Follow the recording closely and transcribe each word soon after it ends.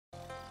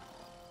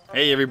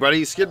Hey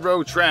everybody,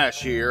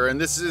 SkidRowTrash here, and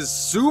this is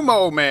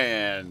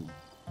SUMOMAN!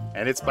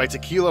 And it's by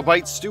Tequila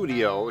Bite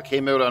Studio. It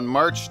came out on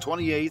March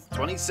 28th,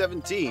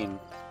 2017.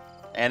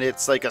 And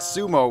it's like a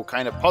sumo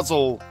kind of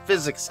puzzle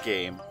physics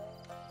game.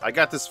 I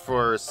got this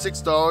for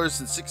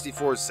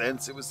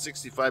 $6.64. It was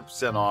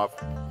 65%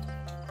 off.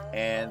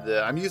 And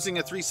I'm using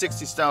a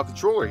 360 style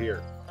controller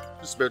here.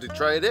 Just about to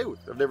try it out.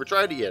 I've never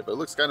tried it yet, but it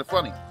looks kind of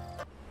funny.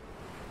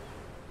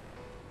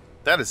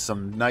 That is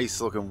some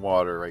nice looking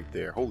water right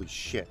there. Holy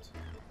shit.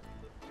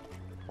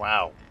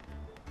 Wow.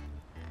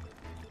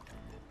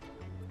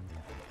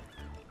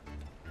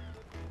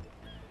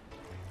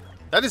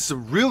 That is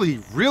some really,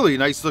 really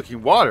nice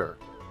looking water.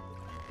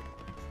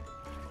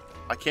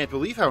 I can't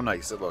believe how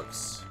nice it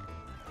looks.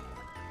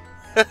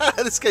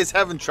 This guy's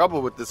having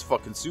trouble with this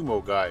fucking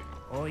sumo guy.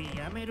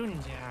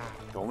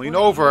 Don't lean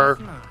over.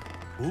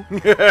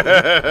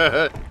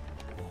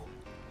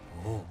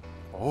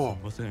 Oh.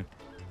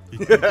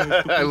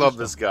 I love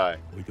this guy.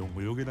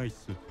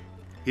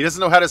 He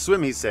doesn't know how to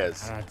swim, he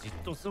says.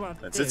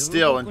 And sit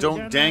still and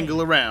don't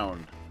dangle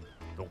around.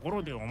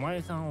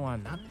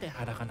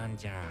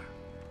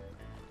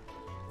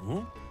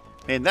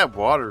 Man, that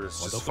water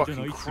is just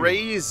fucking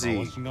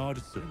crazy.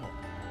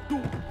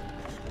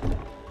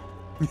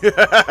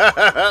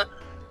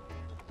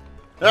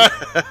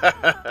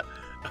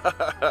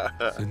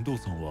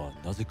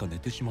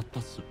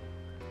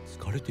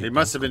 They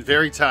must have been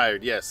very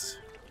tired, yes.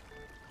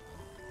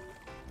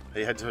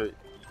 They had to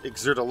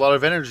exert a lot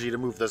of energy to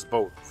move this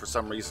boat for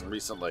some reason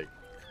recently.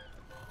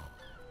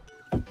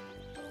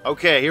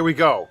 Okay, here we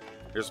go.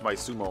 Here's my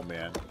sumo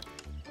man.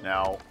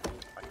 Now,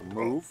 I can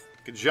move,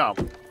 I can jump.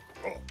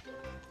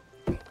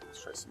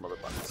 Let's try some other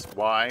buttons.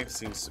 Y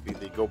seems to be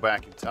the go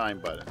back in time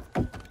button.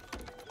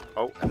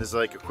 Oh, and there's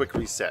like a quick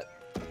reset.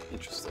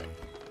 Interesting.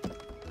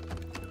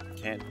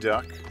 Can't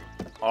duck.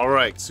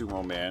 Alright,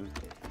 sumo man.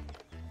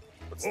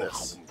 What's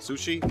this?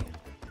 Sushi?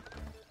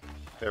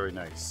 Very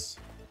nice.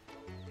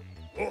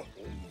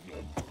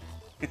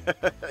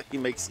 He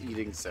makes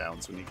eating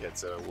sounds when he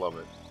gets it. I love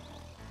it.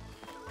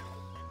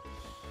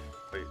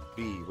 Wait,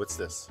 B, what's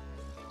this?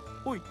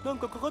 Oh.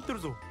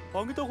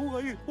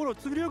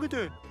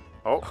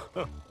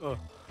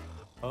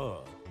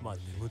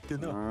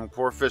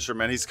 Poor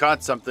fisherman. He's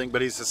caught something,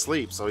 but he's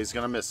asleep, so he's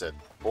gonna miss it.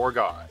 Poor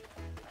guy.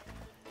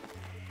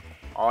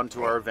 On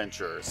to our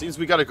adventure. Seems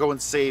we gotta go and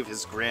save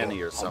his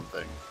granny or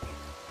something.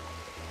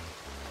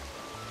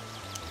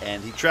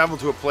 And he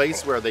traveled to a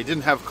place where they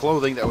didn't have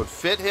clothing that would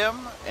fit him,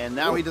 and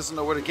now he doesn't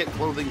know where to get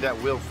clothing that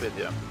will fit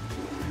him.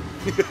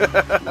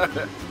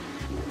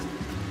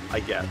 I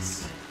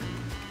guess.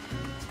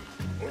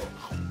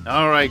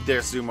 Alright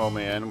there, Sumo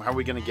Man. How are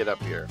we going to get up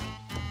here?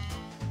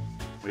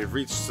 We've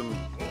reached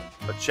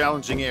a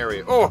challenging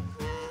area. Oh!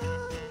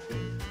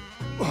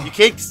 You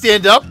can't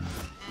stand up?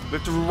 We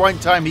have to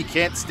rewind time. He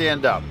can't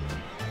stand up.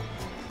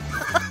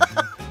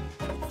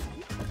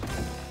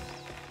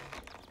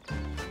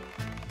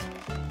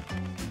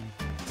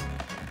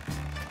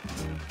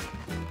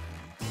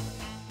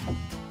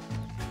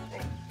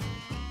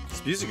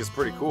 This music is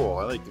pretty cool.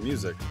 I like the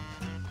music.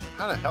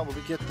 How the hell did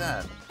we get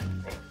that?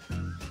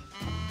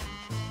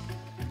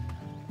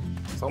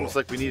 It's almost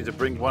like we needed to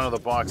bring one of the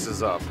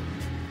boxes up.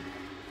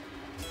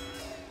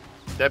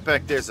 That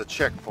back there's a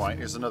checkpoint.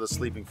 Here's another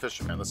sleeping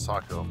fisherman. Let's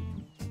talk to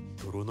him.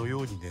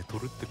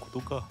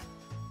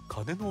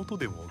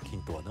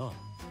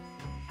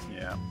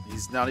 Yeah,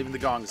 he's not even the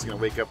gong is going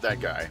to wake up that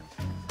guy.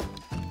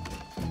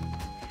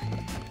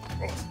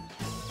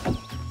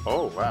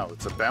 Oh, wow,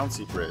 it's a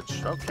bouncy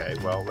bridge. Okay,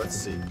 well, let's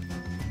see.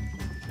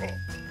 Can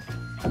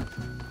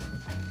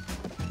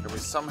we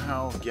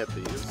somehow get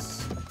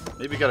these?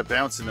 Maybe got to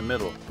bounce in the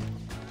middle.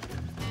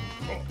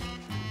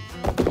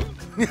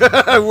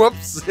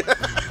 Whoops!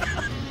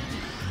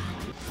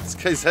 This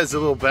guy has a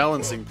little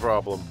balancing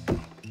problem.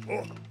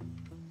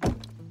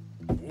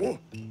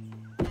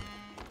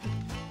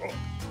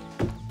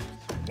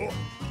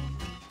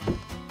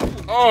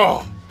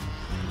 Oh!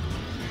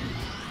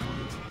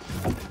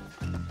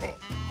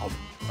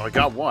 Oh, I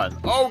got one.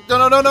 Oh, no,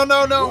 no, no, no,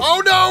 no, no.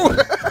 Oh, no!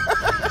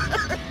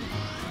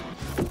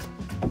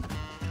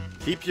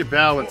 Keep your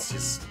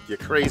balance, you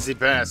crazy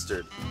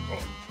bastard.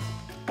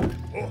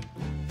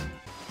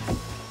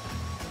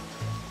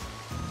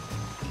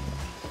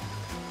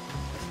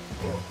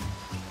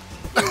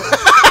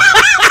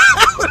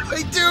 What am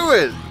I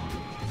doing?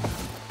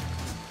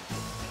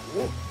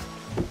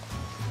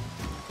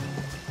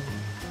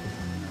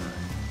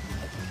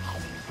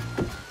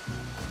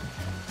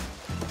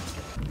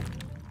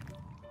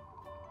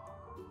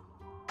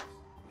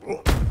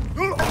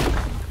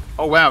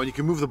 Oh wow, you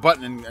can move the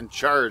button and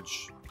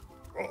charge.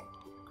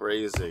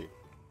 Crazy.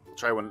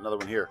 Try another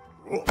one here.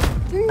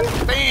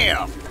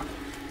 Bam!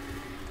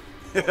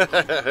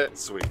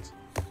 Sweet.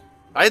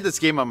 I had this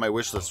game on my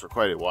wish list for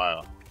quite a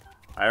while.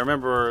 I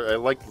remember I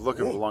liked the look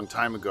of it a long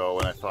time ago,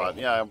 and I thought,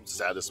 yeah, I'll just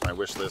add this to my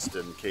wish list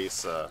in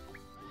case of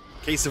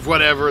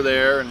whatever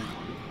there, and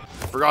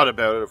I forgot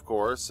about it, of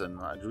course, and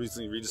I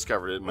recently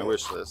rediscovered it in my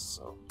wish list,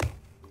 so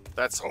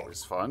that's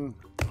always fun.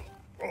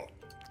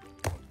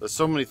 There's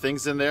so many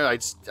things in there. I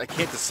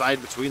can't decide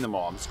between them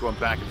all. I'm just going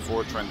back and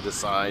forth trying to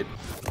decide.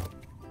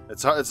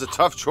 It's a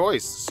tough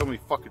choice. So many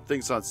fucking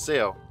things on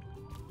sale.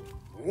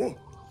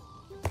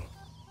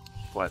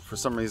 But for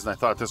some reason, I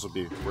thought this would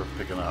be worth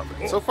picking up.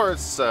 And so far,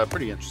 it's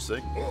pretty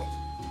interesting.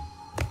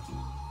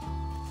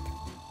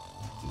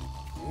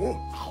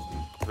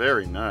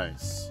 Very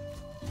nice.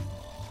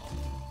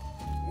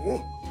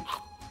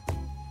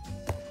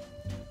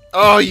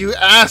 Oh, you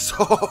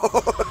asshole!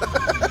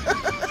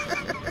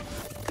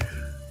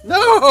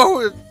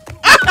 No!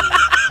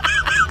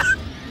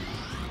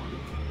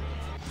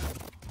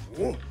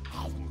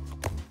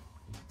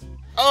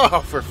 Oh,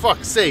 for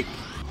fuck's sake!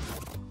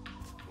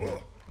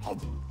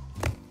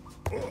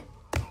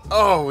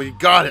 Oh, he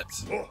got it!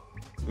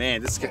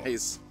 Man, this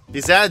guy's...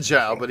 He's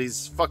agile, but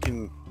he's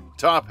fucking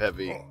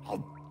top-heavy.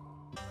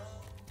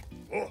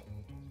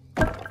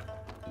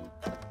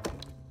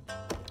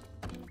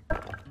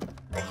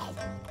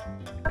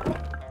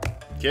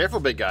 Careful,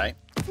 big guy.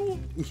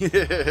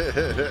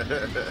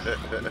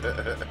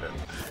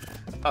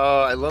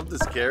 Oh, I love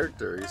this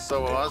character. He's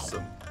so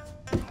awesome.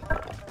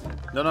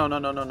 No, no, no,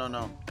 no, no, no,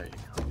 no. There you go.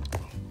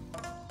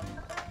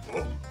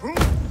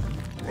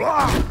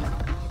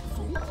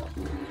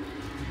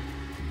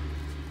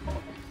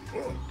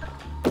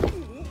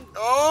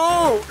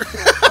 Oh!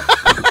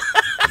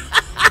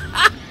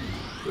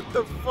 What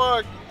the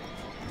fuck?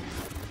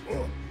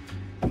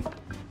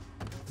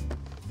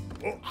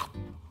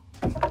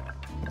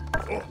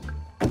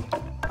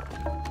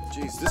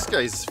 Jeez, this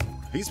guy's...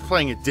 He's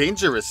playing it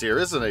dangerous here,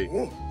 isn't he?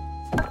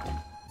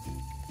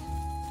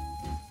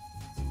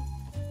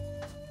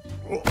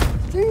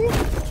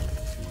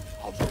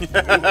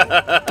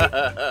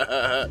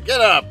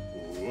 Get up!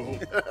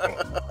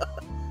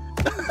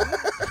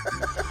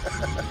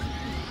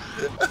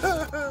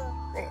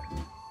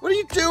 What are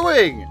you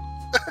doing?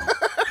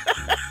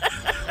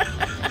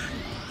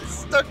 It's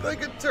stuck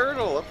like a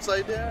turtle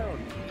upside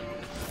down.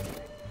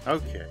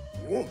 Okay.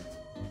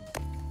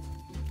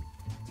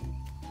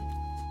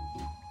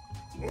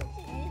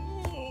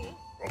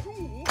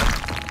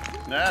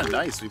 Ah,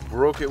 nice. We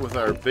broke it with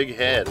our big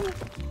head.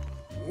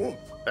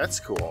 That's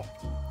cool.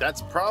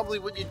 That's probably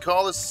what you'd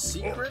call a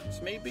secret,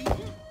 maybe?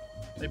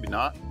 Maybe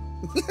not.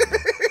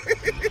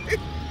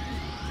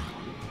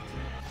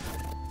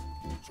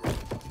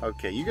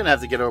 Okay, you're gonna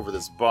have to get over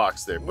this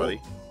box there,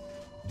 buddy.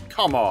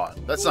 Come on.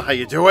 That's not how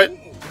you do it.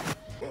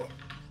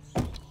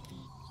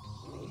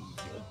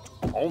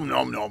 Oh,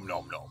 nom, nom,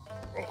 nom, nom.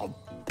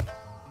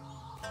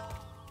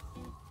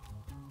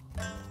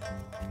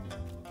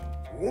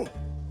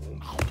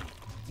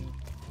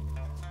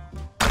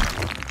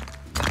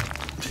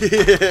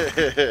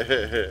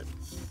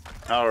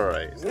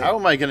 Alright. How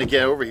am I going to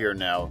get over here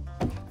now?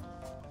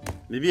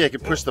 Maybe I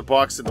could push the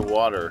box in the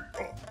water.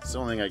 It's the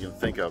only thing I can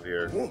think of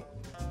here.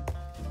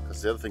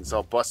 Because the other thing's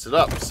all busted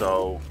up,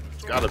 so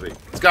it's gotta be.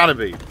 It's gotta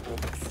be.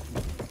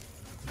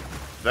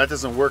 If that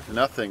doesn't work,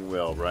 nothing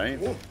will, right?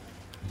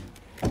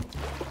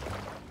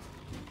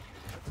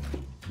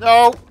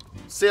 No!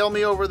 Sail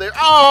me over there.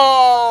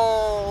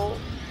 Oh!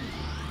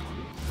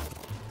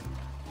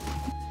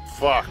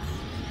 Fuck.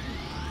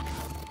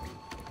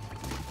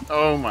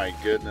 Oh my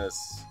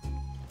goodness.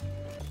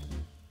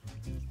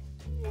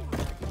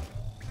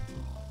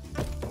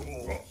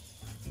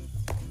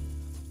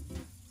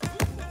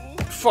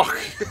 Fuck.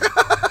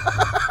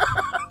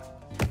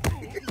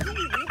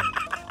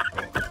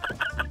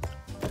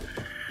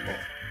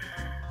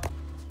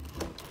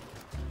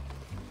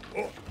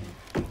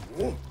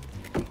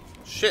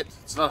 Shit,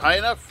 it's not high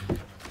enough?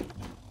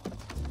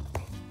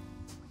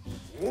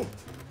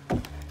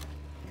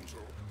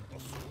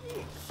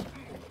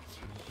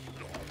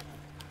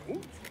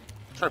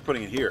 Try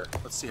putting it here.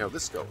 Let's see how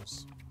this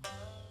goes.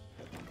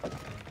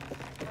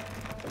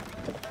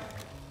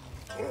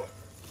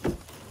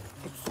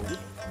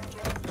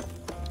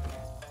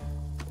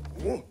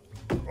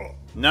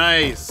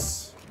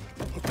 Nice.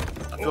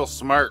 I feel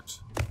smart.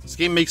 This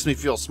game makes me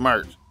feel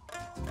smart.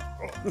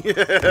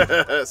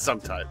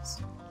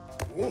 Sometimes.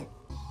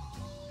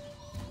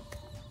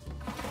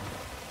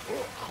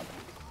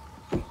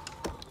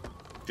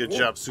 Good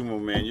job, Sumo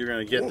Man. You're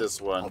gonna get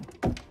this one.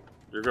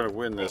 You're gonna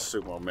win this,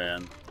 Sumo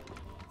Man.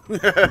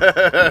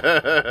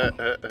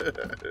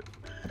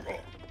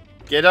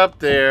 Get up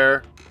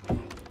there.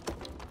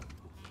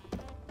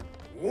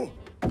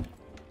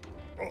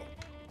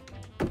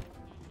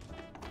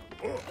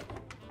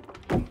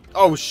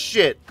 Oh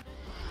shit.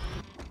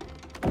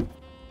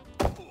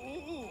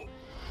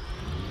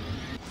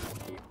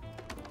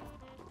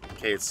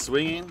 Okay, it's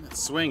swinging.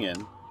 It's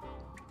swinging.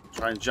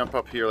 Try and jump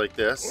up here like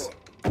this.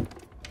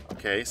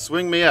 Okay,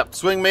 swing me up.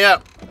 Swing me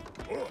up.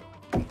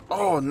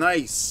 Oh,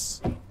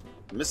 nice.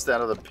 Missed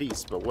that other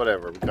piece, but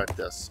whatever. We got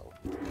this. So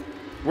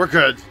we're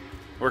good.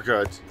 We're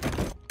good.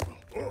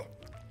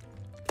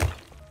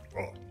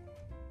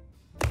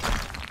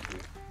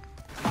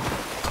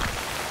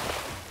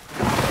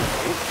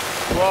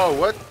 Whoa,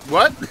 what?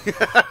 What?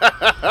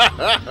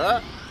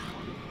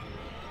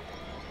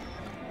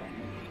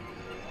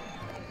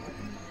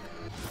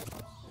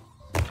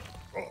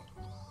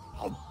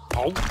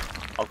 Oh.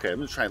 Okay, I'm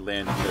gonna try and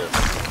land this.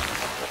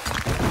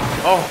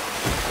 Oh.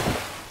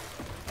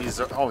 He's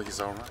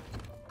all right.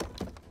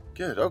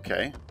 Good.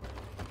 Okay.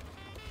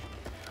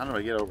 How do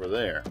I get over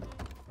there?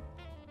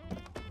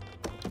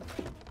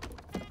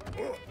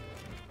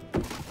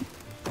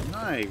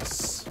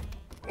 Nice.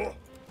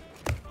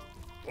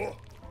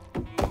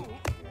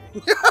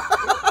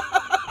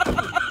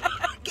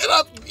 Get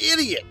up, you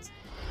idiot!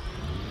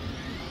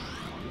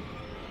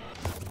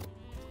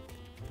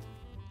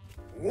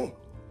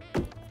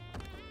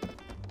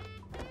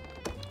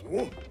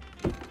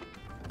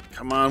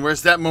 Come on,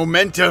 where's that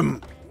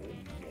momentum?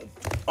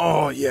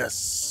 Oh,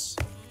 yes.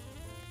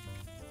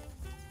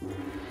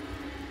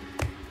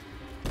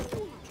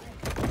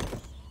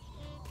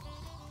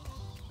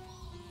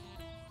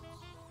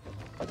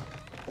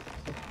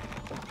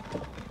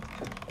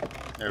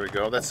 There we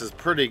go. This is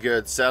pretty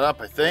good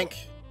setup, I think.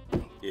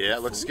 Yeah,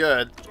 it looks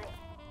good.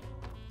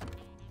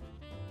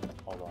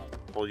 Hold on.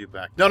 Pull you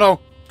back. No, no!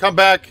 Come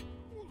back!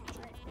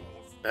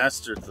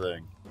 Bastard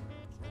thing.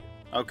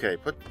 Okay,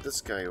 put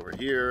this guy over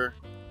here.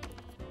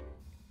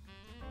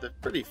 They're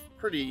pretty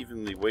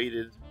evenly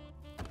weighted.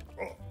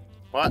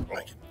 But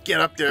I can get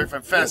up there if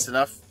I'm fast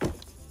enough.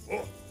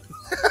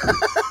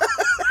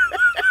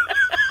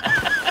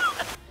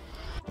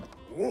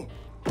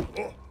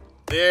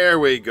 There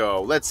we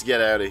go. Let's get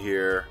out of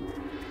here.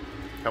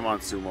 Come on,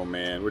 Sumo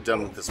Man. We're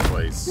done with this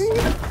place.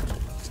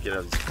 Let's get out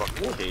of these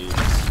fucking caves.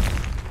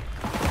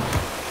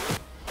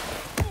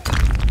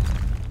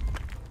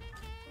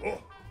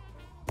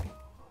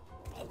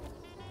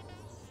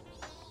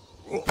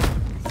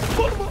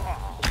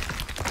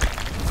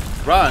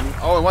 Run?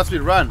 Oh, it wants me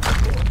to run.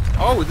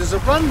 Oh, there's a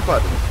run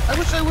button. I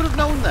wish I would have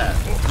known that.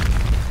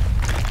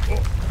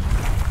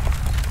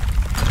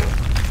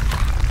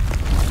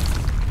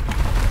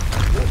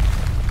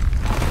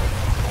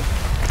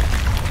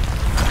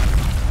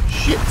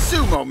 Shit,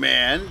 Sumo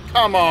Man.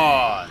 Come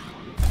on.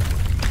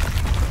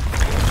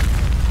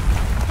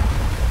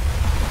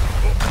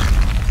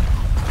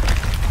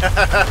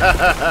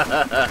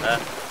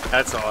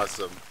 That's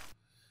awesome.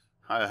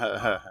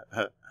 I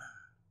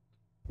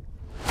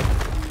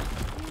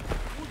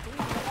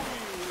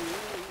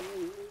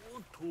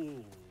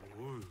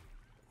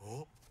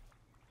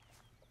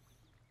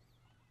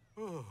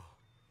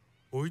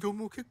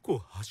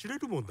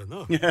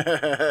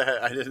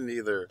didn't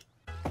either.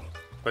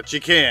 But you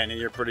can, and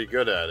you're pretty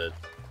good at it.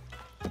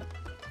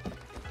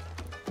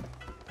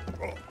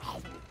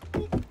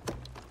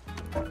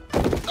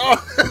 Oh!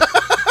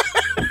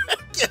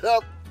 Get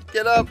up!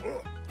 Get up!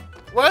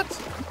 What?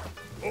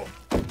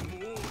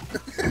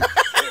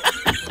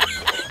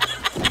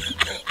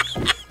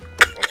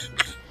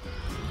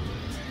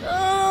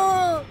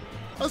 Oh!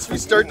 Let's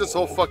restart this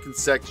whole fucking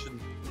section.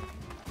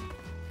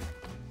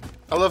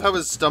 I love how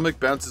his stomach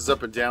bounces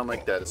up and down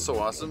like that. It's so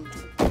awesome.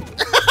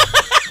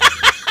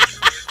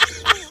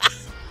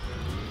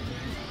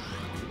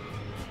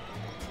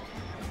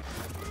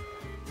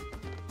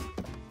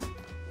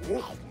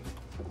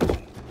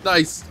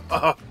 Nice.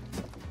 I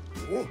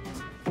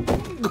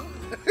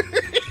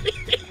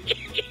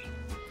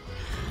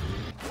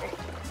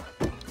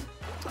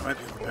might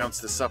be able to bounce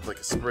this up like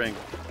a spring.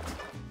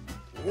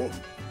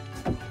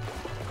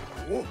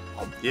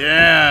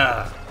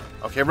 Yeah.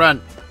 Okay,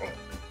 run.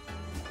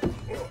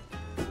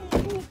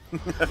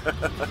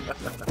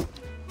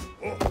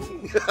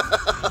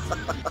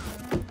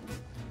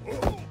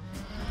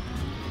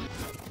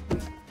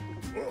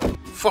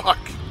 Fuck.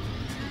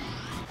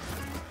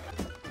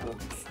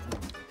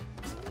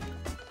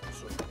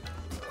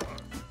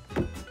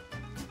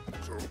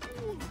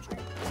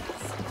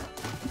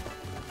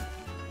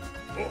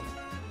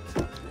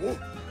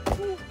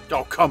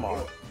 Oh, come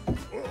on.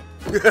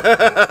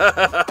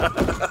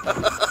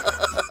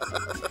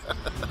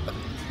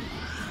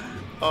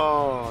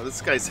 Oh,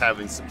 this guy's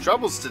having some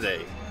troubles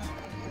today.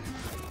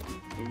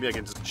 Maybe I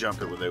can just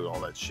jump it without all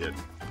that shit.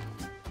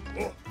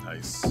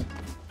 Nice.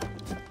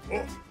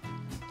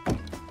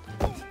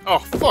 Oh,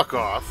 fuck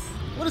off.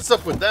 What is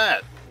up with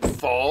that?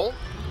 Fall?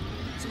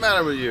 What's the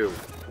matter with you?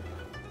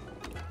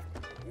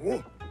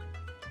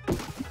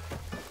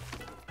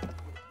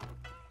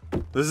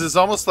 This is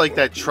almost like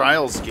that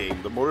Trials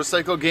game, the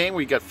motorcycle game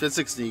where you got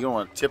physics and you don't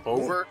want to tip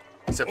over.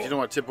 Except you don't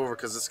want to tip over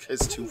because this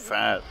guy's too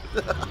fat.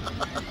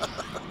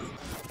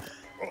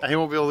 He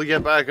won't be able to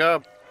get back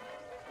up.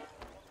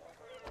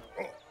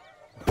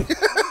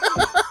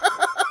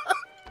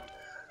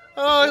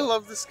 Oh, I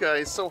love this guy.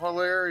 He's so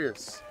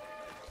hilarious.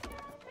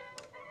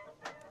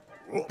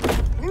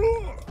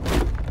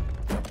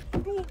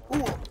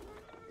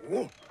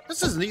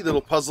 This is a neat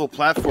little puzzle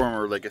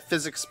platformer, like a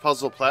physics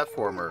puzzle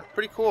platformer.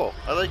 Pretty cool.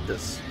 I like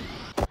this.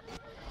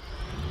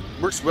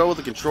 Works well with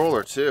the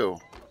controller, too.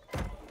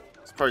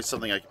 It's probably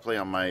something I could play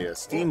on my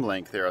Steam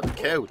Link there on the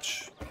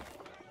couch.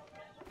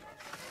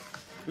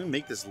 Can we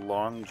make this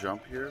long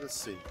jump here? Let's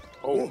see.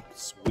 Oh,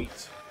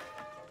 sweet.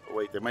 Oh,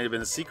 wait, there might have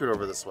been a secret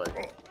over this way.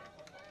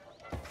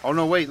 Oh,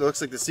 no, wait. It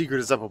looks like the secret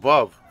is up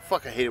above.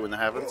 Fuck, I hate it when that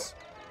happens.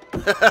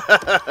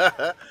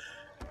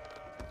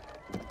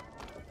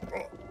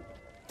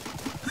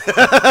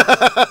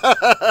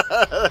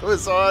 That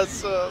was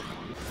awesome.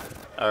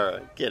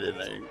 Alright, get in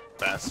there, you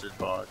bastard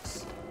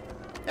box.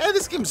 Yeah,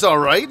 this game's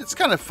alright. It's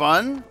kind of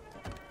fun.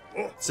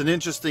 It's an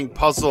interesting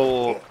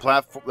puzzle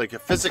platform, like a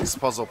physics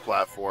puzzle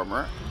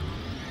platformer.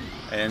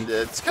 And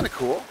it's kind of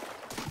cool.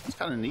 It's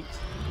kind of neat.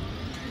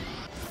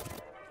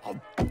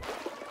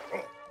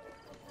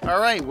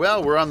 Alright,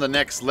 well, we're on the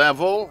next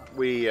level.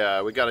 We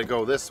got to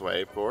go this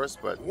way, of course,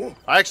 but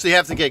I actually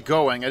have to get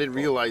going. I didn't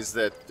realize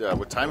that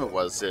what time it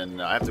was,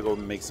 and I have to go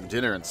make some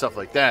dinner and stuff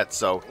like that,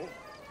 so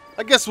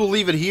I guess we'll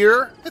leave it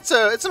here. It's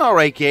an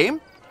alright game.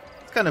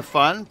 It's kind of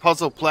fun.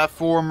 Puzzle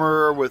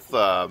platformer with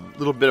a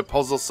little bit of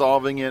puzzle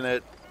solving in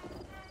it.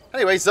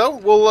 Anyway, so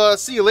we'll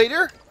see you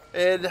later,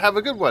 and have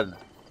a good one.